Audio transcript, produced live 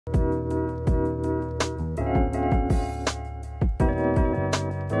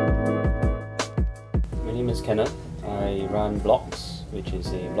is Kenneth. I run Blocks, which is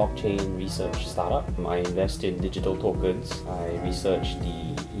a blockchain research startup. I invest in digital tokens. I research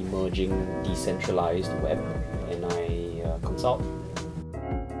the emerging decentralized web, and I consult.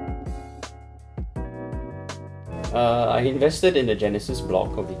 I invested in the Genesis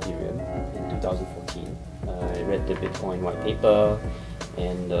block of Ethereum in 2014. I read the Bitcoin white paper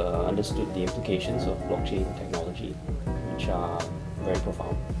and understood the implications of blockchain technology, which are very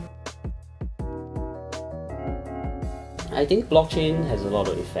profound. I think blockchain has a lot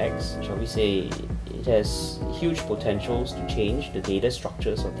of effects. Shall we say, it has huge potentials to change the data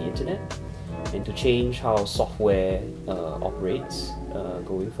structures of the internet and to change how software operates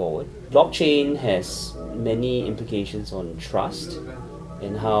going forward. Blockchain has many implications on trust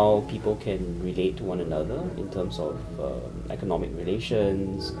and how people can relate to one another in terms of economic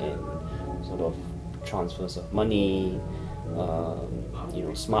relations and sort of transfers of money.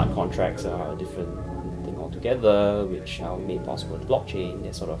 Smart contracts are a different thing altogether, which are made possible with blockchain.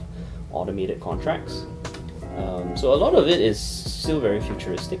 They're sort of automated contracts. So a lot of it is still very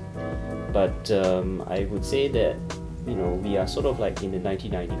futuristic, but I would say that we are sort of like in the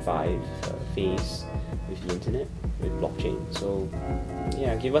 1995 phase with the internet, with blockchain. So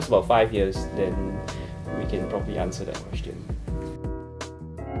yeah, give us about 5 years, then we can probably answer that question.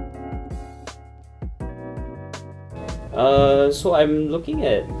 So I'm looking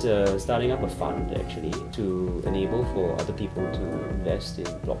at starting up a fund actually to enable for other people to invest in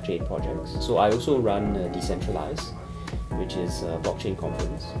blockchain projects. So I also run Decentralize, which is a blockchain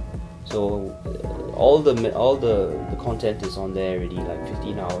conference. So all the content is on there already, like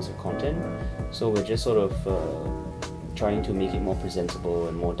 15 hours of content. So we're just sort of trying to make it more presentable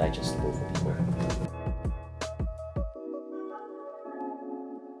and more digestible for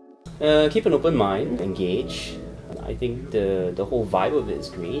people. Keep an open mind, engage. I think the whole vibe of it is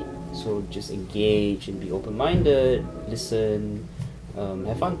great. So just engage and be open-minded, listen,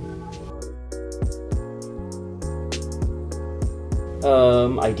 have fun.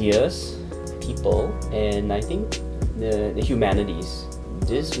 Ideas, people, and I think the humanities.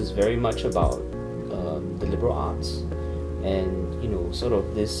 This was very much about the liberal arts and sort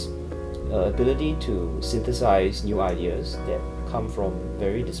of this ability to synthesize new ideas that come from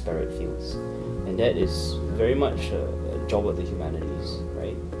very disparate fields. And that is very much a job of the humanities,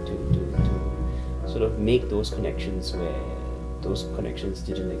 right? To sort of make those connections where those connections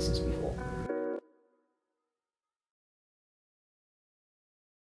didn't exist before.